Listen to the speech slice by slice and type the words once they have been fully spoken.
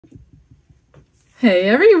Hey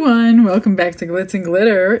everyone, welcome back to Glitz and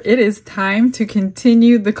Glitter. It is time to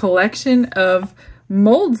continue the collection of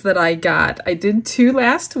molds that I got. I did two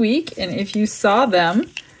last week, and if you saw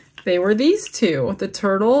them, they were these two, the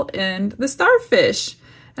turtle and the starfish.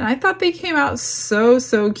 And I thought they came out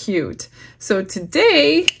so cute. So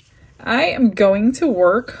today, I am going to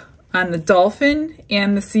work on the dolphin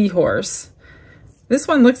and the seahorse. This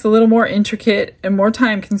one looks a little more intricate and more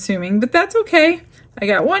time consuming, but that's okay. I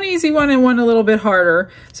got one easy one and one a little bit harder.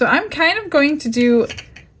 So I'm kind of going to do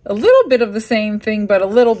a little bit of the same thing, but a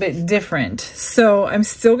little bit different. So I'm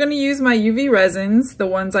still going to use my UV resins, the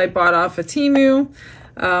ones I bought off of Temu.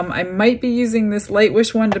 I might be using this Light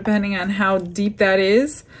Wish one depending on how deep that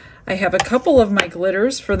is. I have a couple of my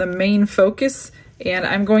glitters for the main focus, and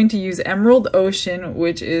I'm going to use Emerald Ocean,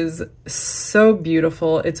 which is so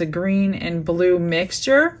beautiful. It's a green and blue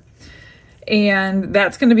mixture, and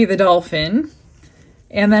that's going to be the dolphin.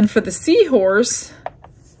 And then for the seahorse,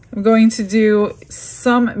 I'm going to do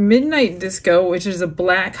some Midnight Disco, which is a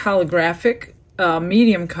black holographic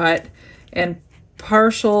medium cut, and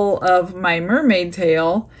partial of my mermaid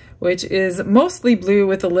tail, which is mostly blue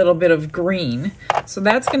with a little bit of green. So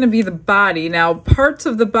that's going to be the body. Now, parts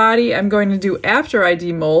of the body I'm going to do after I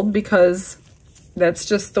demold because that's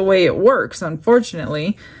just the way it works,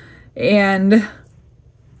 unfortunately. And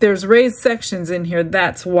there's raised sections in here,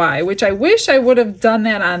 that's why, which I wish I would have done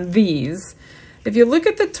that on these. If you look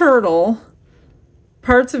at the turtle,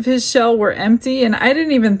 parts of his shell were empty, and I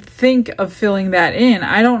didn't even think of filling that in.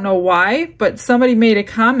 I don't know why, but somebody made a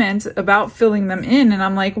comment about filling them in, and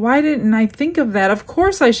I'm like, why didn't I think of that? Of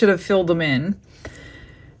course I should have filled them in.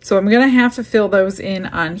 So I'm gonna have to fill those in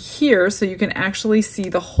on here so you can actually see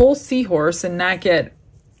the whole seahorse and not get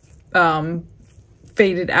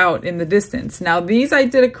faded out in the distance. Now these I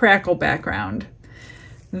did a crackle background.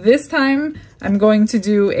 This time I'm going to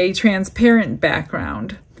do a transparent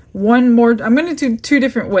background. One more, I'm going to do two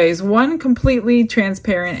different ways. One completely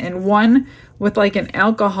transparent and one with like an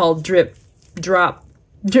alcohol drip drop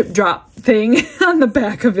thing on the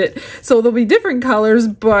back of it. So there'll be different colors,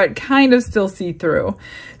 but kind of still see-through.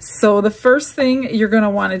 So the first thing you're going to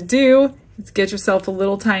want to do is get yourself a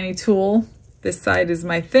little tiny tool. This side is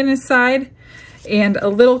my thinnest side. And a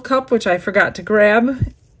little cup, which I forgot to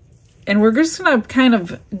grab. And we're just gonna kind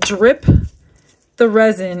of drip the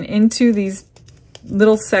resin into these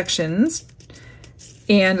little sections.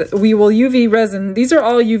 And we will UV resin. These are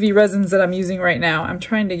all UV resins that I'm using right now. I'm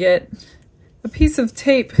trying to get a piece of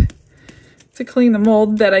tape to clean the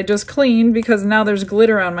mold that I just cleaned because now there's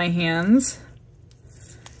glitter on my hands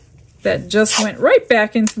that just went right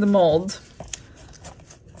back into the mold.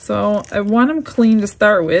 So I want them clean to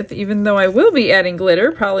start with, even though I will be adding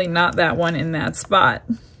glitter, probably not that one in that spot.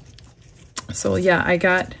 So yeah, I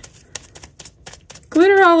got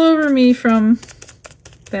glitter all over me from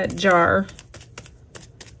that jar.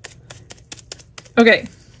 Okay.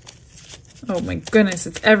 Oh my goodness,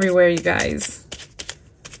 it's everywhere, you guys.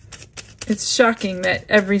 It's shocking that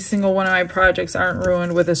every single one of my projects aren't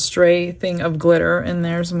ruined with a stray thing of glitter, and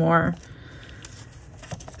there's more.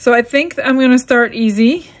 So I think I'm going to start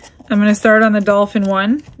easy. I'm going to start on the dolphin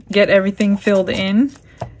one, get everything filled in,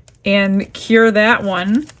 and cure that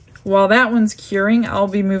one. While that one's curing, I'll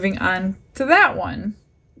be moving on to that one.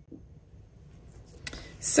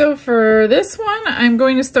 So for this one, I'm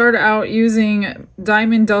going to start out using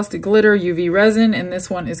Diamond Dust Glitter UV resin, and this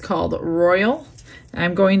one is called Royal.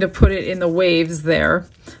 I'm going to put it in the waves there,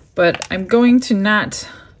 but I'm going to not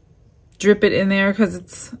drip it in there because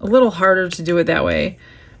it's a little harder to do it that way.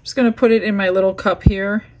 I'm just going to put it in my little cup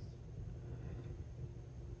here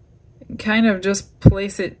and kind of just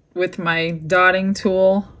place it with my dotting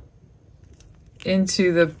tool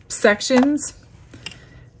into the sections,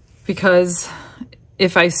 because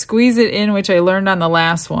if I squeeze it in, which I learned on the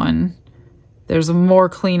last one, there's more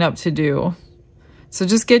cleanup to do. So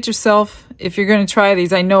just get yourself, if you're going to try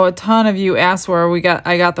these, I know a ton of you asked where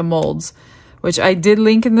I got the molds, which I did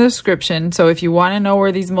link in the description. So if you want to know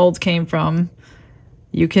where these molds came from,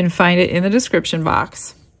 you can find it in the description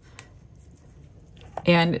box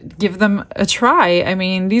and give them a try. I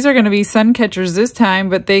mean, these are going to be sun catchers this time,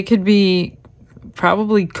 but they could be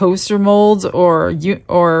probably coaster molds or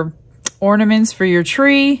ornaments for your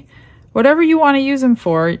tree, whatever you want to use them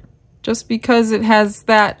for, just because it has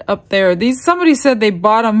that up there. Somebody said they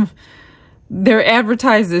bought them, they're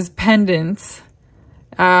advertised as pendants.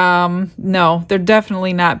 No, they're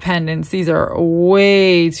definitely not pendants. These are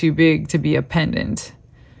way too big to be a pendant.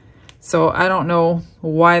 So I don't know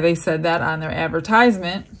why they said that on their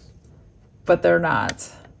advertisement, but they're not.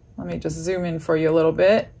 Let me just zoom in for you a little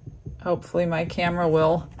bit. Hopefully my camera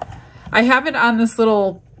will. I have it on this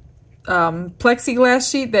little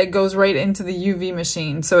plexiglass sheet that goes right into the UV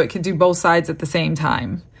machine, so it can do both sides at the same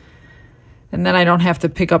time. And then I don't have to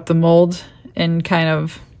pick up the mold and kind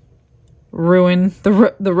of ruin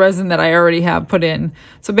the resin that I already have put in.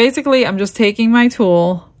 So basically, I'm just taking my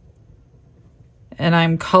tool and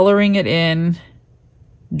I'm coloring it in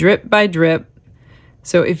drip by drip.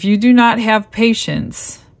 So if you do not have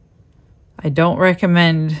patience, I don't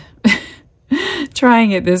recommend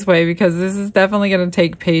trying it this way, because this is definitely going to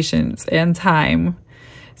take patience and time.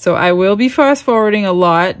 So I will be fast forwarding a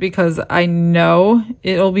lot because I know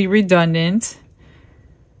it'll be redundant.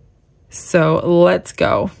 So let's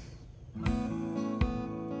go.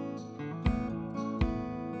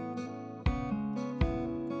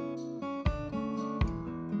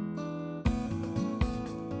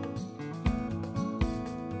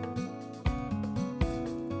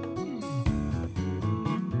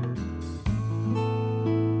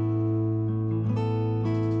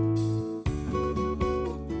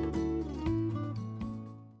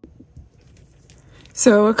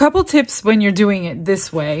 So a couple tips when you're doing it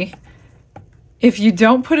this way. If you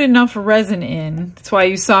don't put enough resin in, that's why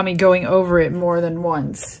you saw me going over it more than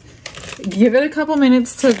once. Give it a couple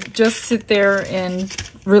minutes to just sit there and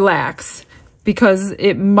relax, because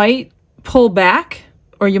it might pull back,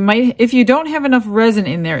 or you might, if you don't have enough resin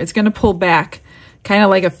in there, it's going to pull back kind of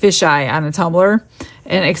like a fisheye on a tumbler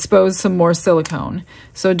and expose some more silicone.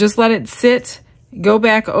 So just let it sit. Go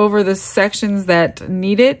back over the sections that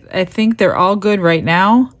need it. I think they're all good right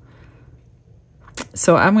now.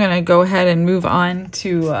 So I'm going to go ahead and move on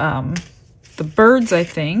to the birds, I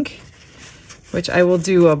think, which I will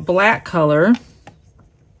do a black color.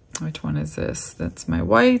 Which one is this? That's my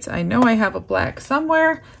white. I know I have a black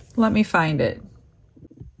somewhere. Let me find it.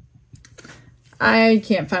 I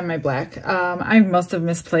can't find my black. I must have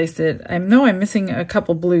misplaced it. I know I'm missing a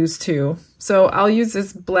couple blues too. So I'll use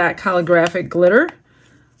this black holographic glitter.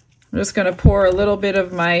 I'm just going to pour a little bit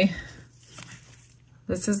of my,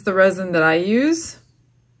 this is the resin that I use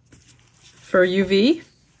for UV.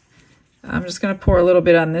 I'm just going to pour a little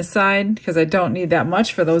bit on this side because I don't need that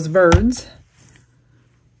much for those birds.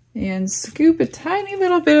 And scoop a tiny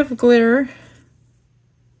little bit of glitter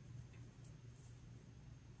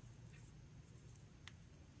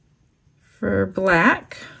for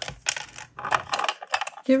black.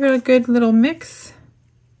 Give it a good little mix.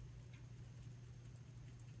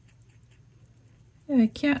 I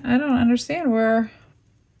don't understand where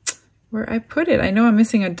I put it. I know I'm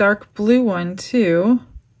missing a dark blue one too.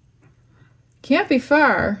 Can't be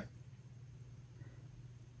far.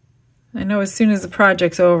 I know as soon as the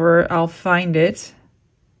project's over, I'll find it.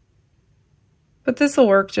 But this will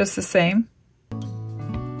work just the same.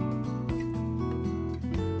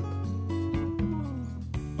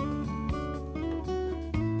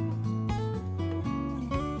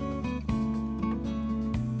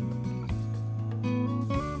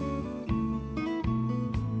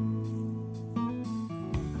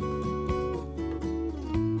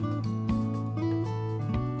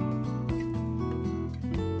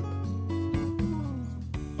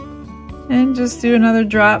 And just do another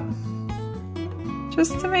drop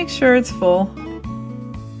just to make sure it's full.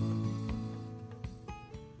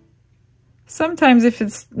 Sometimes if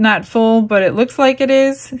it's not full, but it looks like it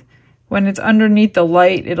is, when it's underneath the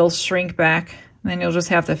light, it'll shrink back. And then you'll just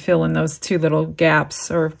have to fill in those two little gaps,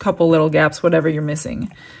 or a couple little gaps, whatever you're missing.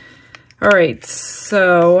 All right,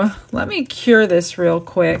 so let me cure this real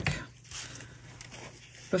quick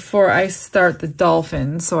before I start the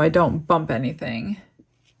dolphin so I don't bump anything.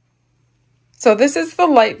 So this is the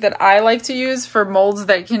light that I like to use for molds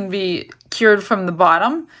that can be cured from the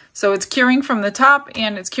bottom. So it's curing from the top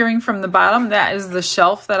and it's curing from the bottom. That is the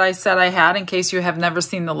shelf that I said I had, in case you have never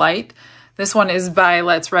seen the light. This one is by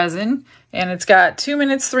Let's Resin, and it's got 2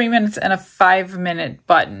 minutes, 3 minutes, and a 5-minute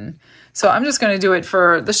button. So I'm just going to do it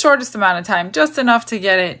for the shortest amount of time, just enough to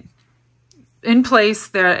get it in place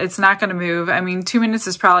there. It's not going to move. I mean, 2 minutes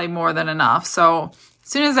is probably more than enough. So as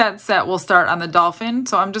soon as that's set, we'll start on the dolphin.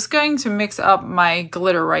 So I'm just going to mix up my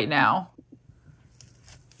glitter right now.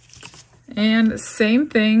 And same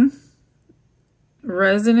thing,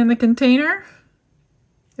 resin in the container.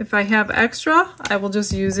 If I have extra, I will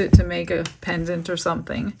just use it to make a pendant or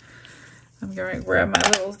something. I'm going to grab my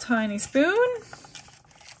little tiny spoon.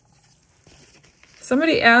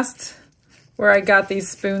 Somebody asked where I got these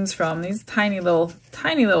spoons from, these tiny little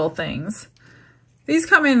things. These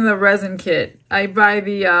come in the resin kit. I buy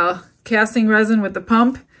the casting resin with the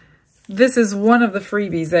pump. This is one of the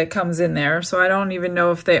freebies that comes in there, so I don't even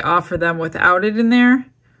know if they offer them without it in there.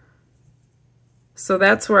 So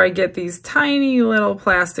that's where I get these tiny little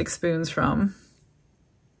plastic spoons from.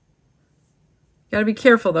 Gotta be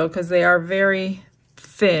careful though, because they are very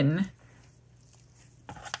thin.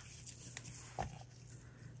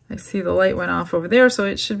 I see the light went off over there, so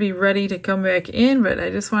it should be ready to come back in, but I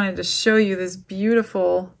just wanted to show you this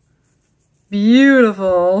beautiful,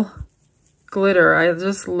 beautiful glitter. I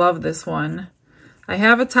just love this one. I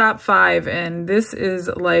have a top 5, and this is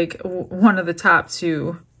like one of the top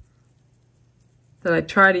 2 that I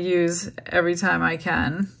try to use every time I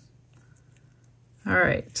can. All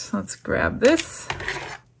right, let's grab this.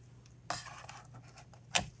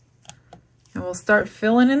 And we'll start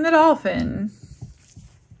filling in the dolphin.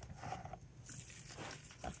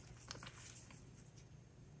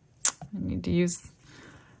 I need to use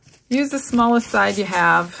the smallest side you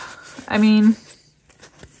have. I mean,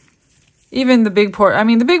 even the big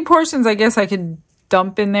the big portions I guess I could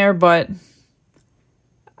dump in there, but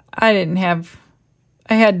I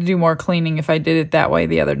had to do more cleaning if I did it that way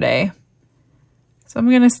the other day. So I'm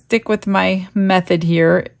going to stick with my method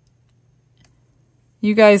here.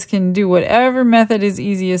 You guys can do whatever method is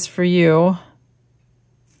easiest for you.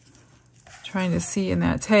 Trying to see in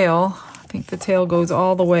that tail. I think the tail goes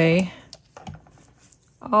all the way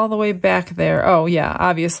back there. Oh yeah,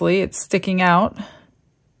 obviously it's sticking out.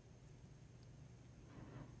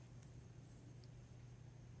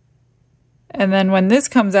 And then when this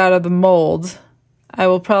comes out of the mold, I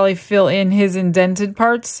will probably fill in his indented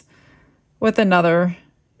parts with another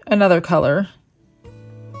color.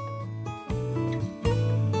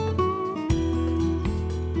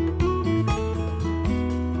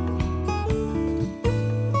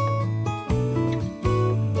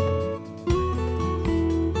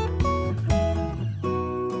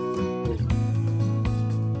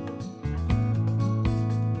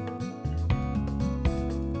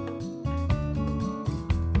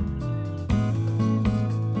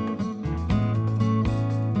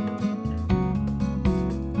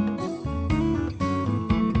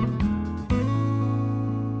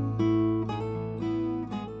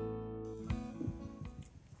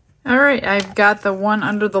 All right, I've got the one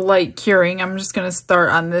under the light curing. I'm just going to start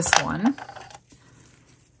on this one.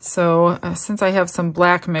 So since I have some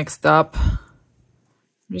black mixed up, I'm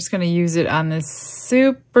just going to use it on this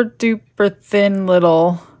super duper thin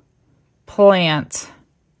little plant.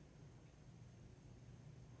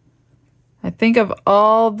 I think of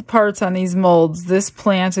all the parts on these molds, this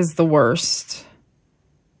plant is the worst.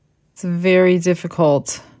 It's very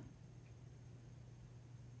difficult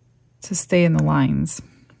to stay in the lines.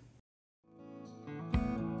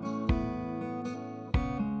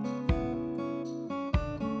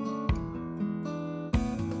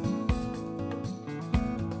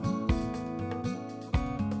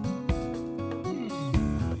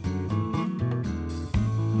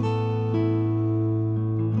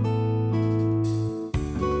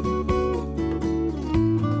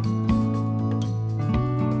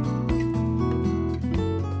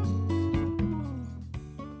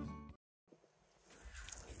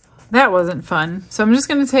 That wasn't fun. So I'm just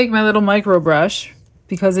going to take my little micro brush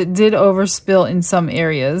because it did overspill in some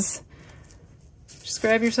areas. Just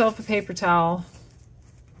grab yourself a paper towel,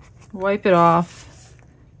 wipe it off,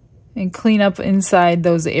 and clean up inside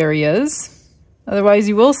those areas. Otherwise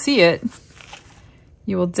you will see it.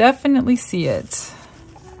 You will definitely see it.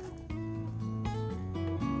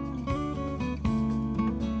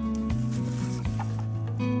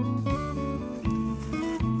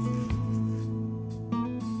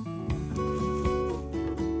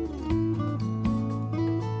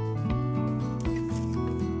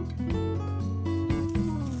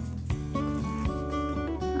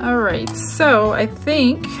 All right, so I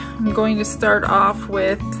think I'm going to start off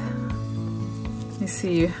with, let me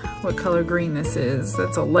see what color green this is.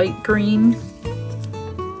 That's a light green.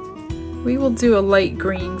 We will do a light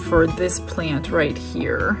green for this plant right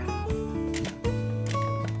here.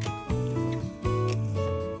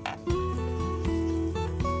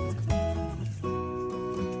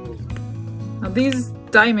 Now these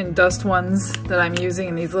diamond dust ones that I'm using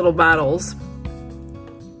in these little bottles,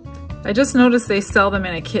 I just noticed they sell them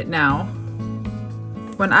in a kit now.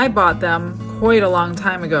 When I bought them quite a long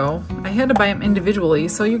time ago, I had to buy them individually,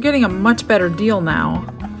 so you're getting a much better deal now.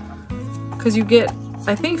 Because you get,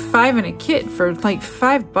 I think, 5 in a kit for like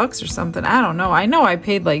 $5 or something. I don't know. I know I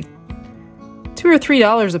paid like $2 or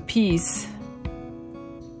 $3 a piece.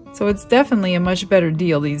 So it's definitely a much better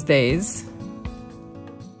deal these days.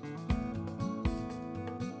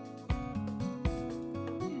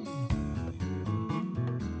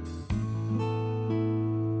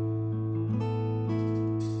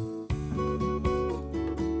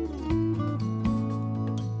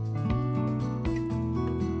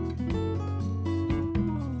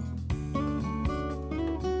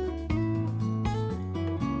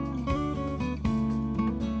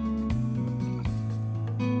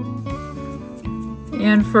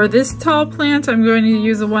 And for this tall plant, I'm going to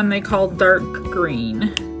use the one they call dark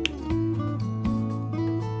green.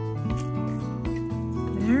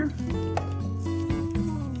 There.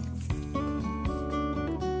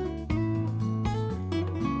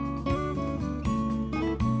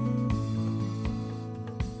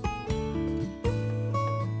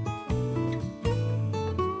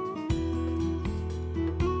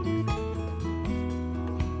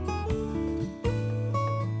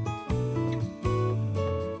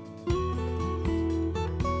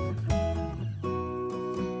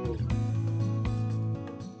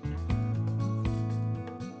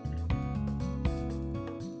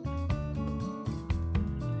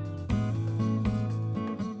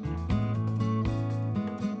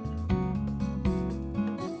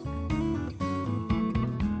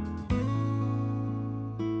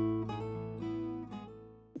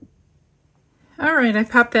 All right, I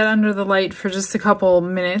popped that under the light for just a couple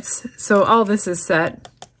minutes, so all this is set.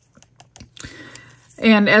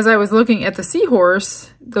 And as I was looking at the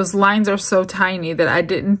seahorse, those lines are so tiny that I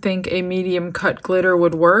didn't think a medium cut glitter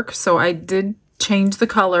would work, so I did change the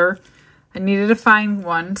color. I needed to find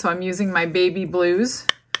one, so I'm using my baby blues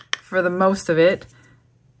for the most of it.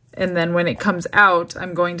 And then when it comes out,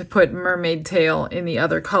 I'm going to put mermaid tail in the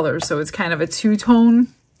other color, so it's kind of a two-tone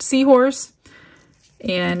seahorse.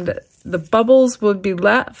 And the bubbles would be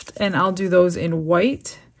left, and I'll do those in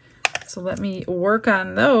white. So let me work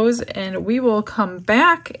on those, and we will come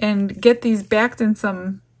back and get these backed in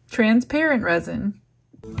some transparent resin.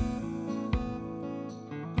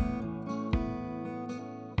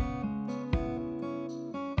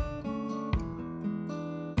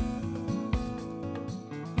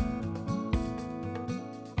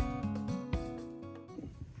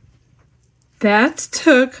 That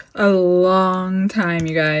took a long time,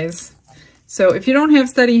 you guys. So if you don't have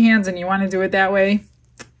steady hands and you want to do it that way,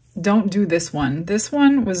 don't do this one. This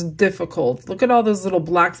one was difficult. Look at all those little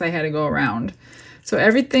blocks I had to go around. So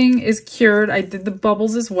everything is cured. I did the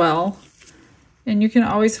bubbles as well. And you can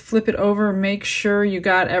always flip it over, make sure you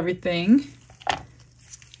got everything.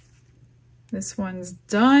 This one's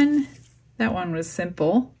done. That one was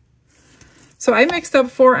simple. So I mixed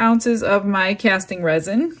up 4 ounces of my casting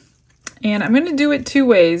resin. And I'm going to do it 2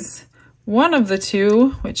 ways. One of the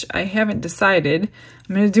two, which I haven't decided,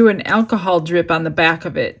 I'm going to do an alcohol drip on the back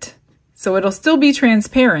of it. So it'll still be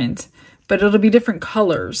transparent, but it'll be different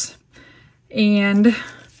colors. And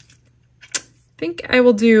I think I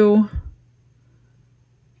will do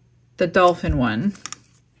the dolphin one.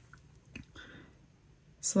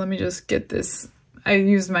 So let me just get this. I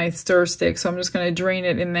used my stir stick, so I'm just going to drain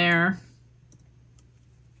it in there.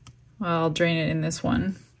 Well, I'll drain it in this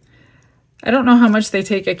one. I don't know how much they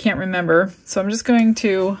take, I can't remember. So I'm just going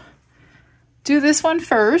to do this one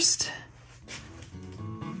first.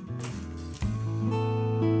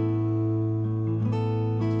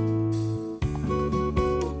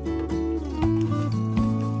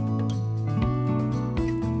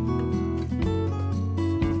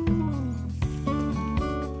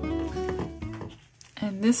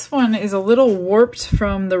 And this one is a little warped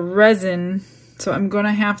from the resin, so I'm going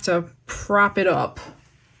to have to prop it up.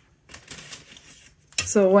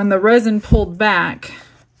 So when the resin pulled back,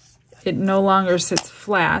 it no longer sits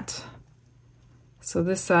flat. So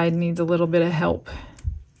this side needs a little bit of help.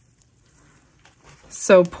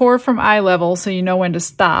 So pour from eye level so you know when to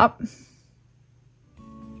stop.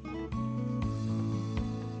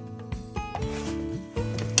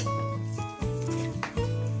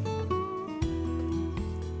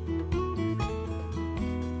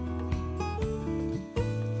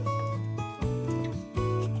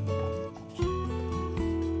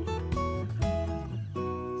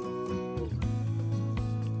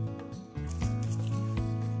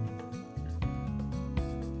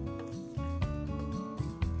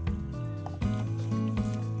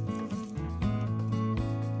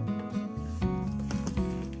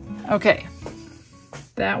 Okay,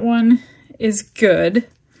 that one is good.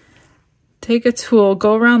 Take a tool,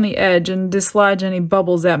 go around the edge and dislodge any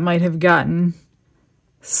bubbles that might have gotten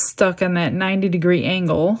stuck on that 90-degree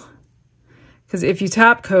angle. Because if you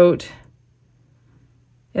top coat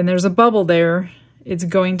and there's a bubble there, it's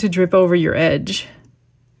going to drip over your edge.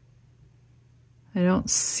 I don't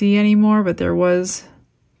see any more, but there was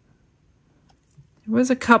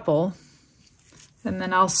a couple. And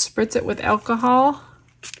then I'll spritz it with alcohol.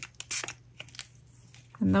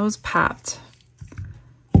 And those popped.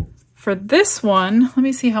 For this one, let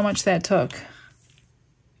me see how much that took.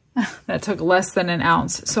 That took less than an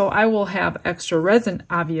ounce. So I will have extra resin,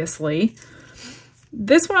 obviously.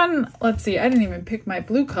 This one, let's see, I didn't even pick my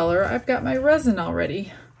blue color. I've got my resin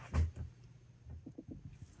already.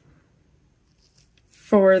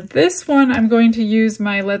 For this one, I'm going to use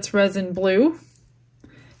my Let's Resin Blue.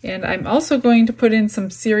 And I'm also going to put in some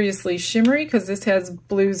Seriously Shimmery because this has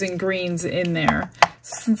blues and greens in there.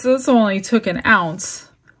 Since this only took an ounce,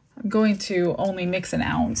 I'm going to only mix an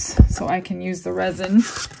ounce so I can use the resin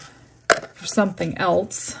for something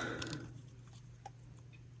else.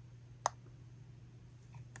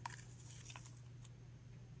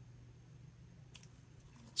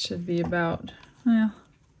 It should be about, well,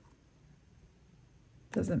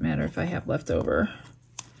 doesn't matter if I have leftover.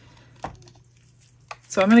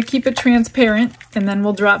 So I'm going to keep it transparent, and then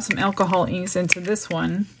we'll drop some alcohol inks into this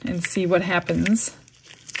one and see what happens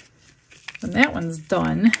when that one's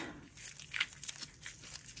done.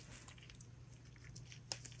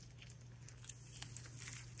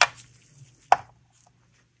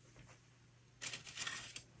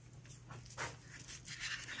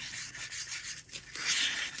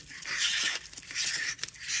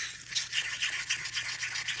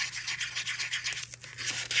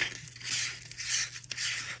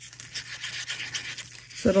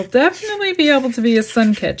 So it'll definitely be able to be a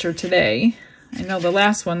sun catcher today. I know the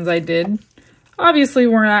last ones I did. Obviously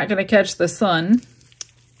we're not going to catch the sun,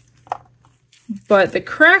 but the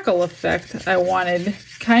crackle effect I wanted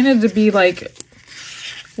kind of to be like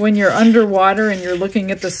when you're underwater and you're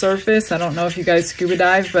looking at the surface. I don't know if you guys scuba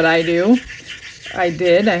dive, but I do. I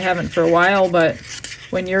did. I haven't for a while, but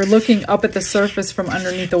when you're looking up at the surface from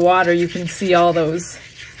underneath the water, you can see all those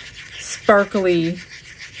sparkly,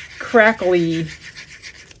 crackly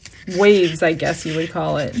waves, I guess you would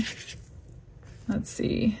call it. Let's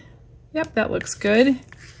see. Yep, that looks good.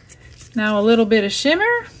 Now a little bit of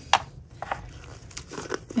shimmer.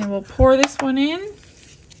 And we'll pour this one in.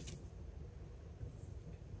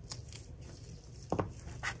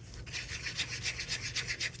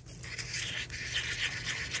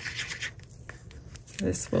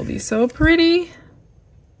 This will be so pretty.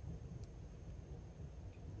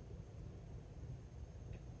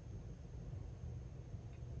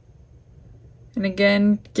 And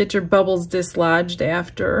again, get your bubbles dislodged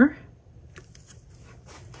after.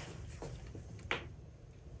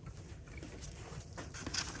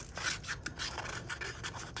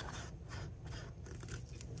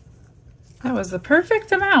 That was the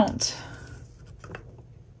perfect amount.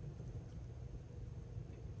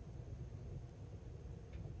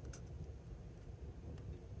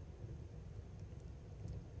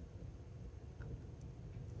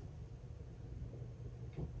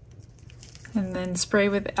 And then spray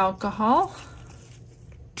with alcohol.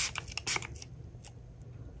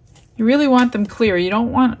 You really want them clear. You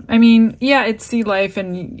don't want, I mean, yeah, it's sea life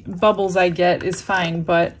and bubbles I get is fine,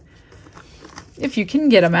 but if you can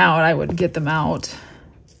get them out, I would get them out.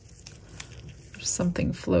 There's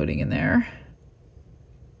something floating in there.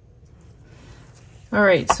 All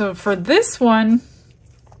right, so for this one,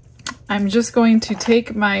 I'm just going to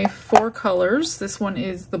take my 4 colors. This one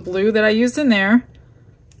is the blue that I used in there.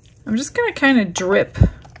 I'm just going to kind of drip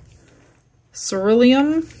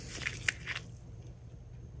cerulean.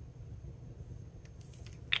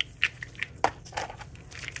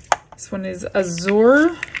 This one is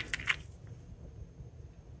azure.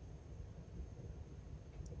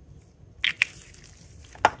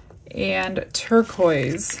 And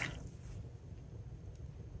turquoise.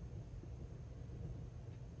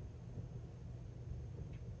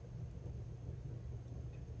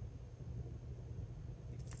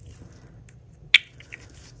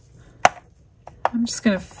 I'm just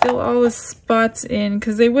going to fill all the spots in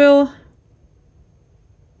because they will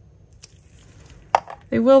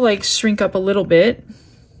like shrink up a little bit.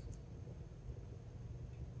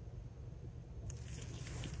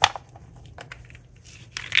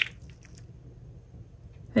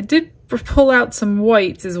 I did pull out some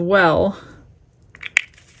whites as well.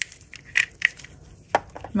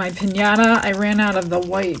 My piñata, I ran out of the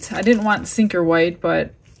white. I didn't want sinker white,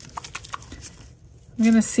 but I'm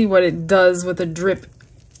gonna see what it does with a drip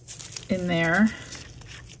in there.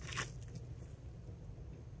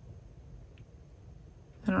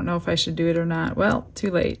 I don't know if I should do it or not. Well, too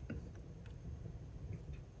late.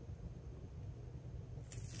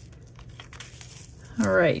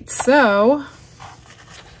 All right, so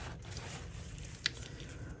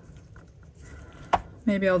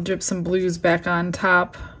maybe I'll drip some blues back on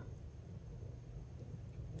top.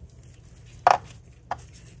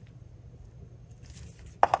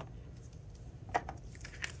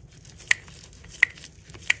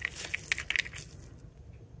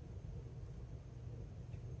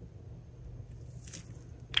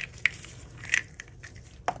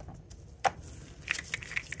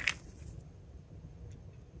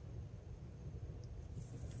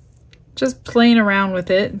 Just playing around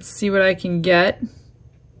with it and see what I can get.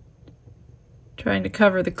 Trying to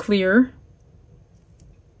cover the clear.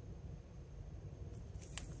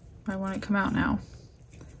 Why won't it come out now?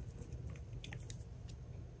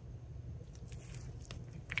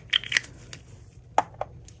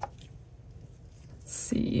 Let's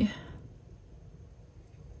see.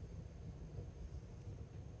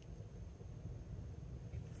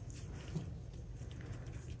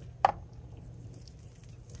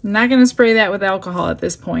 I'm not going to spray that with alcohol at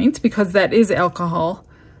this point because that is alcohol.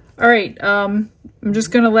 All right, I'm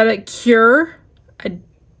just going to let it cure. I'm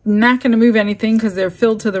not going to move anything because they're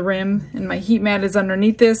filled to the rim and my heat mat is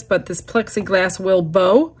underneath this, but this plexiglass will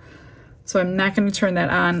bow. So I'm not going to turn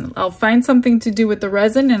that on. I'll find something to do with the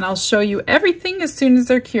resin and I'll show you everything as soon as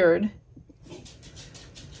they're cured.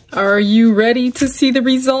 Are you ready to see the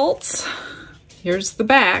results? Here's the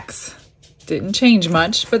backs. Didn't change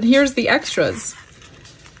much, but here's the extras.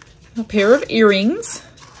 A pair of earrings.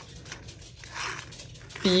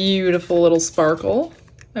 Beautiful little sparkle.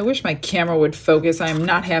 I wish my camera would focus. I am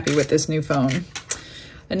not happy with this new phone.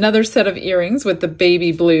 Another set of earrings with the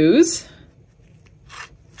baby blues.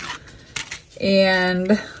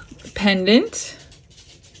 And pendant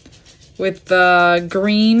with the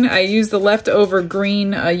green. I used the leftover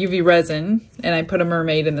green UV resin and I put a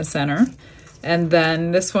mermaid in the center. And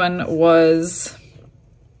then this one was...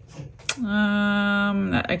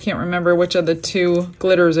 I can't remember which of the two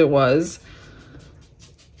glitters it was,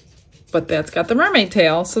 but that's got the mermaid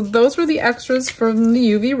tail. So those were the extras from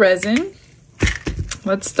the UV resin.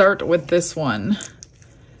 Let's start with this one.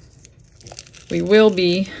 We will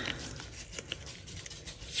be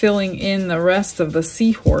filling in the rest of the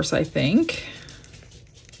seahorse, I think.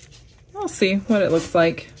 I'll see what it looks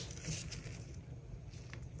like.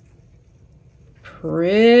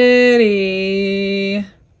 Pretty.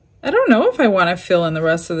 I don't know if I want to fill in the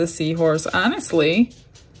rest of the seahorse, honestly.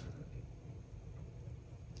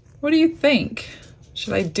 What do you think?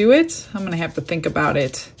 Should I do it? I'm gonna have to think about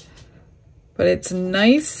it. But it's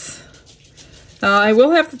nice. I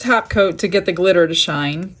will have to top coat to get the glitter to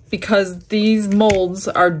shine because these molds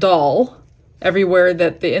are dull everywhere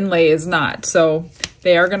that the inlay is not. So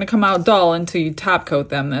they are gonna come out dull until you top coat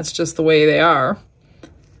them. That's just the way they are.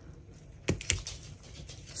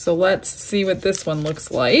 So let's see what this one looks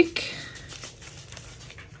like.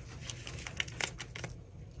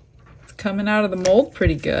 It's coming out of the mold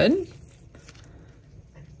pretty good.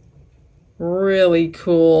 Really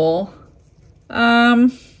cool.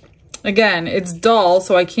 Again, it's dull,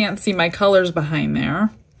 so I can't see my colors behind there.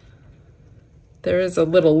 There is a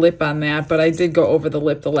little lip on that, but I did go over the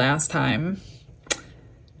lip the last time.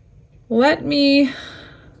 Let me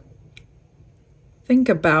think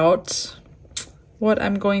about what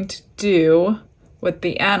I'm going to do with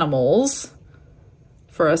the animals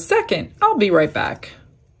for a second. I'll be right back.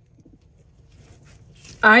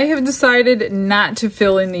 I have decided not to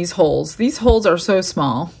fill in these holes. These holes are so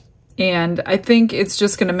small, and I think it's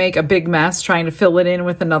just gonna make a big mess trying to fill it in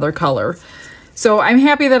with another color. So I'm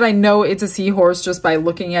happy that I know it's a seahorse just by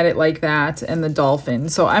looking at it like that and the dolphin.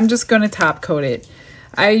 So I'm just gonna top coat it.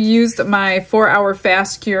 I used my 4-hour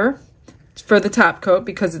fast cure for the top coat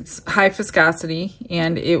because it's high viscosity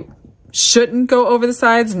and it shouldn't go over the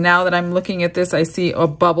sides. Now that I'm looking at this, I see a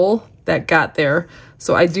bubble that got there.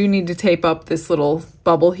 So I do need to tape up this little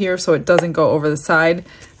bubble here so it doesn't go over the side.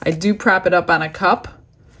 I do prop it up on a cup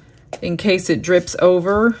in case it drips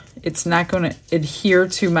over. It's not going to adhere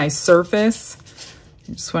to my surface.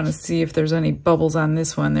 I just want to see if there's any bubbles on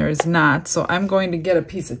this one. There is not. So I'm going to get a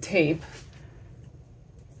piece of tape.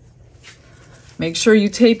 Make sure you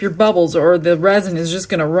tape your bubbles or the resin is just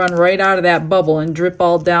going to run right out of that bubble and drip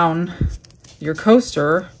all down your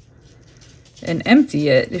coaster and empty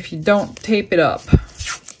it if you don't tape it up.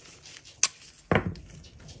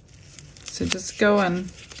 So just go on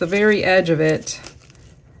the very edge of it.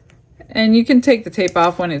 And you can take the tape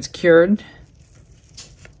off when it's cured.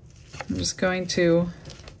 I'm just going to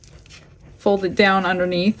fold it down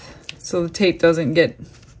underneath so the tape doesn't get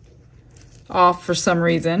off for some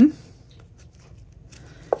reason.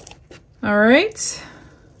 All right,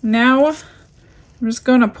 now I'm just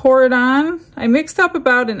going to pour it on. I mixed up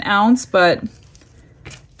about an ounce, but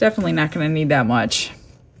definitely not going to need that much.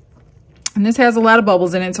 And this has a lot of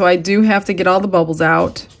bubbles in it, so I do have to get all the bubbles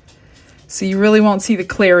out. So you really won't see the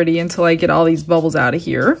clarity until I get all these bubbles out of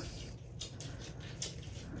here.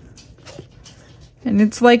 And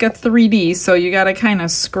it's like a 3D, so you got to kind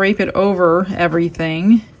of scrape it over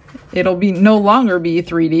everything. It'll be no longer be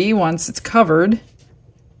 3D once it's covered.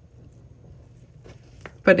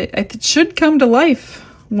 But it should come to life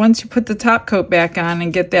once you put the top coat back on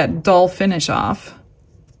and get that dull finish off.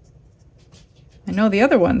 I know the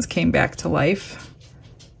other ones came back to life.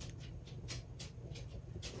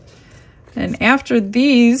 And after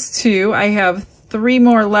these two, I have 3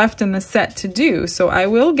 more left in the set to do, so I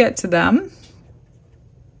will get to them.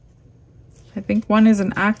 I think one is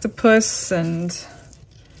an octopus, and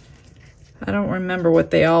I don't remember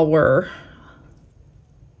what they all were.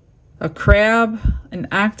 A crab, an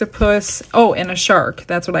octopus, oh, and a shark.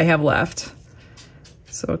 That's what I have left.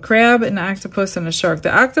 So a crab, an octopus, and a shark.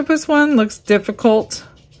 The octopus one looks difficult.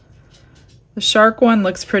 The shark one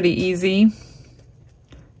looks pretty easy.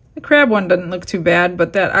 The crab one doesn't look too bad,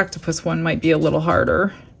 but that octopus one might be a little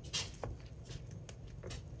harder.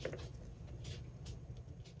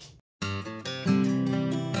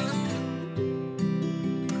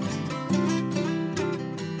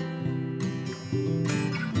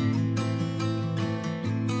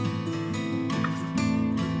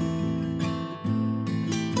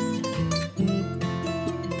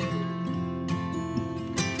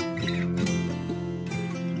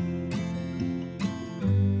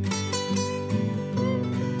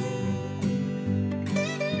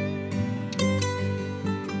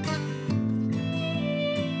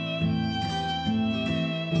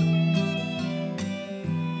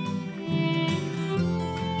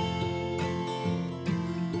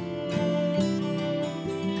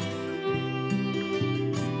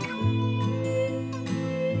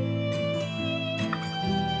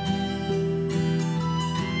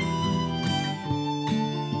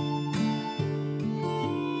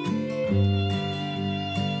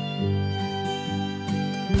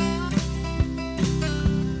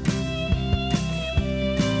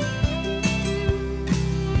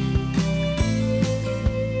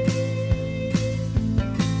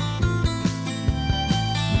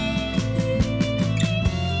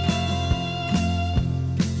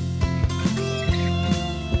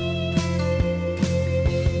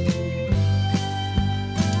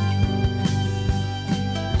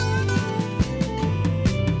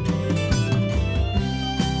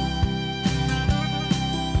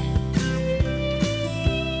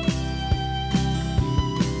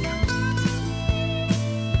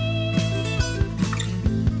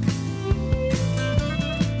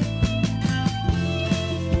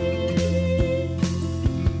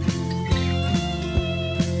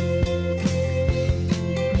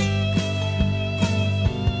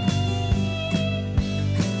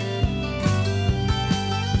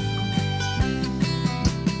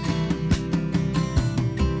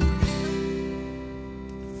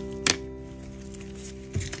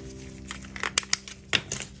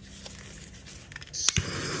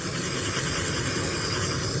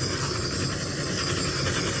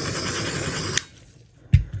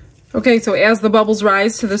 Okay, so as the bubbles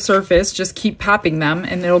rise to the surface, just keep popping them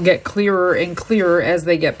and it'll get clearer and clearer as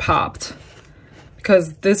they get popped.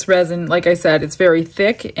 Because this resin, like I said, it's very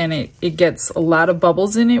thick and it gets a lot of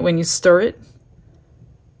bubbles in it when you stir it.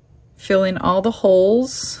 Fill in all the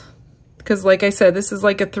holes. Because like I said, this is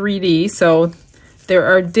like a 3D, so there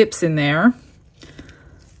are dips in there.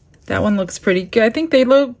 That one looks pretty good. I think they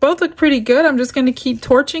both look pretty good. I'm just going to keep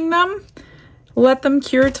torching them. Let them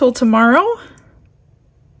cure till tomorrow.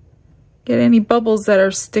 Get any bubbles that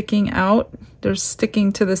are sticking out. They're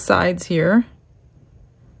sticking to the sides here.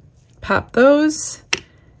 Pop those.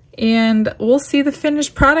 And we'll see the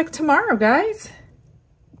finished product tomorrow, guys.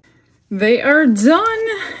 They are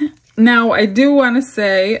done. Now, I do want to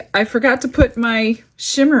say, I forgot to put my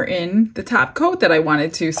shimmer in the top coat that I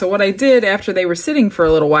wanted to. So what I did after they were sitting for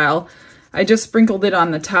a little while, I just sprinkled it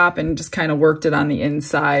on the top and just kind of worked it on the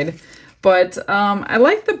inside. But I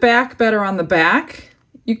like the back better on the back.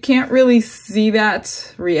 You can't really see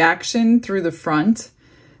that reaction through the front.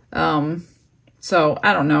 So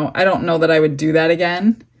I don't know. I don't know that I would do that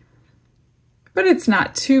again. But it's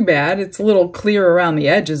not too bad. It's a little clear around the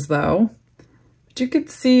edges though. But you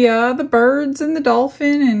could see the birds and the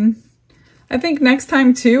dolphin, and I think next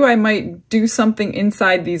time too I might do something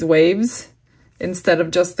inside these waves instead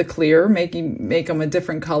of just the clear, make them a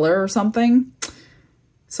different color or something.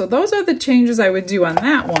 So those are the changes I would do on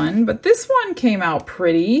that one, but this one came out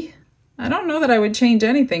pretty. I don't know that I would change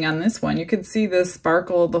anything on this one. You could see the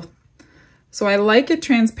sparkle. So I like it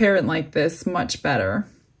transparent like this much better.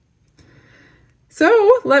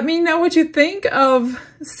 So let me know what you think of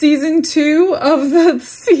season 2 of the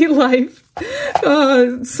Sea Life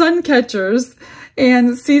sun catchers,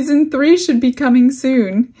 and season 3 should be coming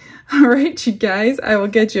soon. All right, you guys, I will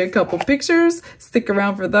get you a couple pictures. Stick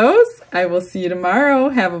around for those. I will see you tomorrow.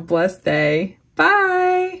 Have a blessed day.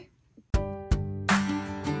 Bye.